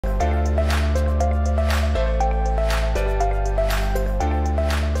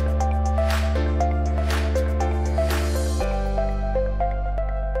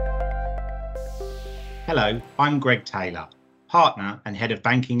Hello, I'm Greg Taylor, Partner and Head of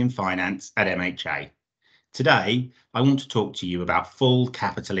Banking and Finance at MHA. Today, I want to talk to you about full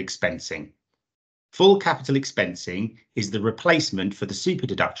capital expensing. Full capital expensing is the replacement for the super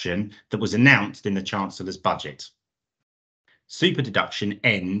deduction that was announced in the Chancellor's budget. Super deduction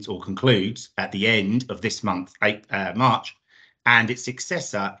ends or concludes at the end of this month, March, and its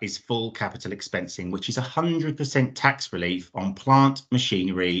successor is full capital expensing, which is 100% tax relief on plant,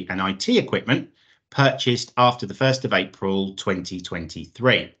 machinery and IT equipment purchased after the 1st of April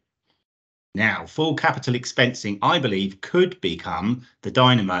 2023. Now, full capital expensing, I believe, could become the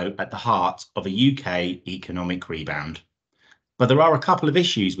dynamo at the heart of a UK economic rebound. But there are a couple of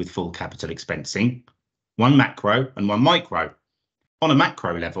issues with full capital expensing, one macro and one micro. On a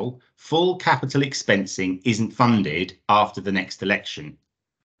macro level, full capital expensing isn't funded after the next election.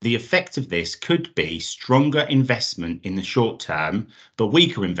 The effect of this could be stronger investment in the short term, but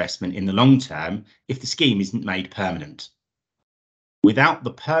weaker investment in the long term if the scheme isn't made permanent. Without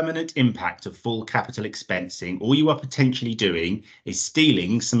the permanent impact of full capital expensing, all you are potentially doing is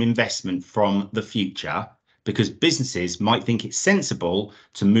stealing some investment from the future, because businesses might think it's sensible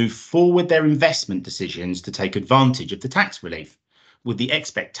to move forward their investment decisions to take advantage of the tax relief, with the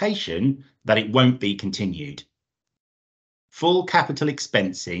expectation that it won't be continued. Full capital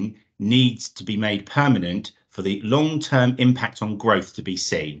expensing needs to be made permanent for the long-term impact on growth to be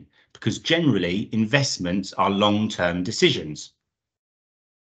seen, because generally investments are long-term decisions.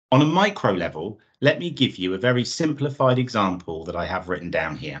 On a micro level, let me give you a very simplified example that I have written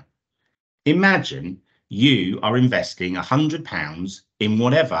down here. Imagine you are investing £100 in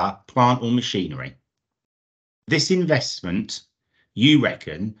whatever plant or machinery. This investment, you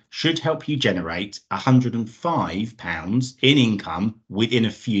reckon, should help you generate £105 in income within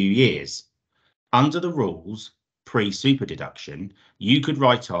a few years. Under the rules, pre-super deduction, you could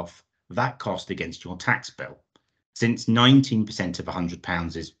write off that cost against your tax bill. Since 19% of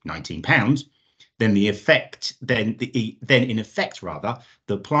 £100 is £19, then in effect, the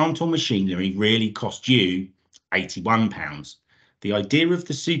plant or machinery really cost you £81. The idea of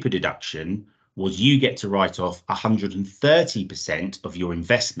the super deduction was you get to write off 130% of your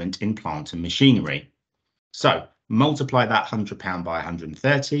investment in plant and machinery. So multiply that £100 by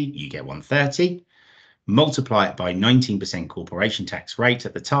 130, you get 130. Multiply it by 19% corporation tax rate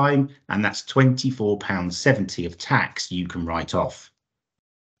at the time, and that's £24.70 of tax you can write off.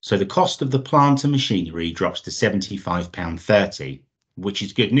 So the cost of the plant and machinery drops to £75.30, which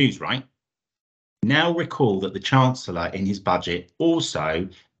is good news, right? Now recall that the Chancellor in his budget also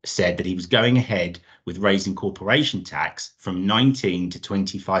said that he was going ahead with raising corporation tax from 19 to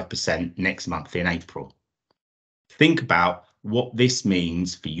 25% next month in April. Think about what this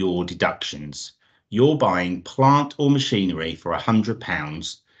means for your deductions. You're buying plant or machinery for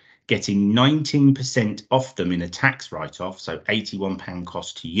 £100, getting 19% off them in a tax write-off, so £81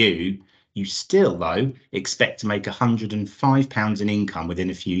 cost to you. You still, though, expect to make £105 in income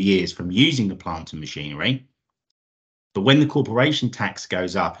within a few years from using the plant and machinery. But when the corporation tax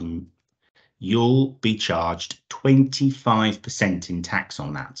goes up, you'll be charged 25% in tax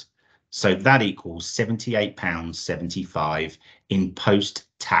on that. So that equals £78.75 in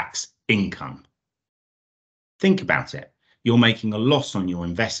post-tax income. Think about it. You're making a loss on your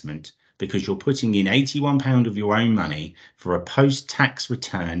investment because you're putting in £81 of your own money for a post-tax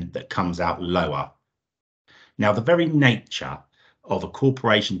return that comes out lower. Now, the very nature of a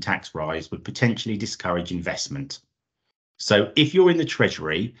corporation tax rise would potentially discourage investment. So if you're in the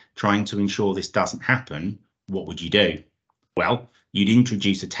Treasury trying to ensure this doesn't happen, what would you do? Well, you'd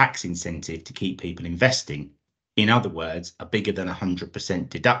introduce a tax incentive to keep people investing. In other words, a bigger than 100%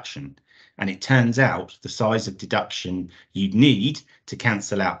 deduction. And it turns out the size of deduction you'd need to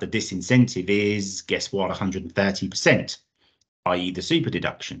cancel out the disincentive is, guess what, 130%, i.e. the super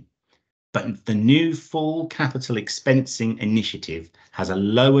deduction. But the new full capital expensing initiative has a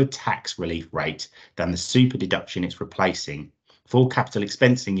lower tax relief rate than the super deduction it's replacing. Full capital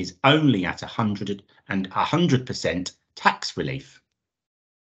expensing is only at 100% tax relief.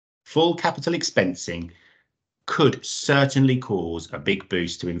 Full capital expensing could certainly cause a big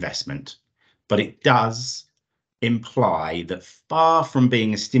boost to investment, but it does imply that far from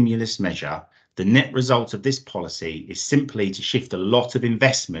being a stimulus measure, the net result of this policy is simply to shift a lot of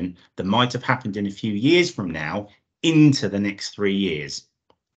investment that might have happened in a few years from now into the next 3 years.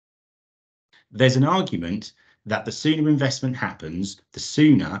 There's an argument that the sooner investment happens, the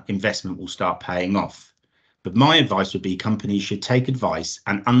sooner investment will start paying off. But my advice would be companies should take advice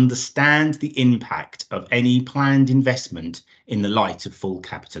and understand the impact of any planned investment in the light of full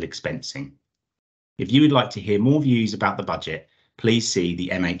capital expensing. If you would like to hear more views about the budget, please see the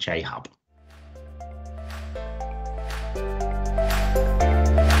MHA Hub.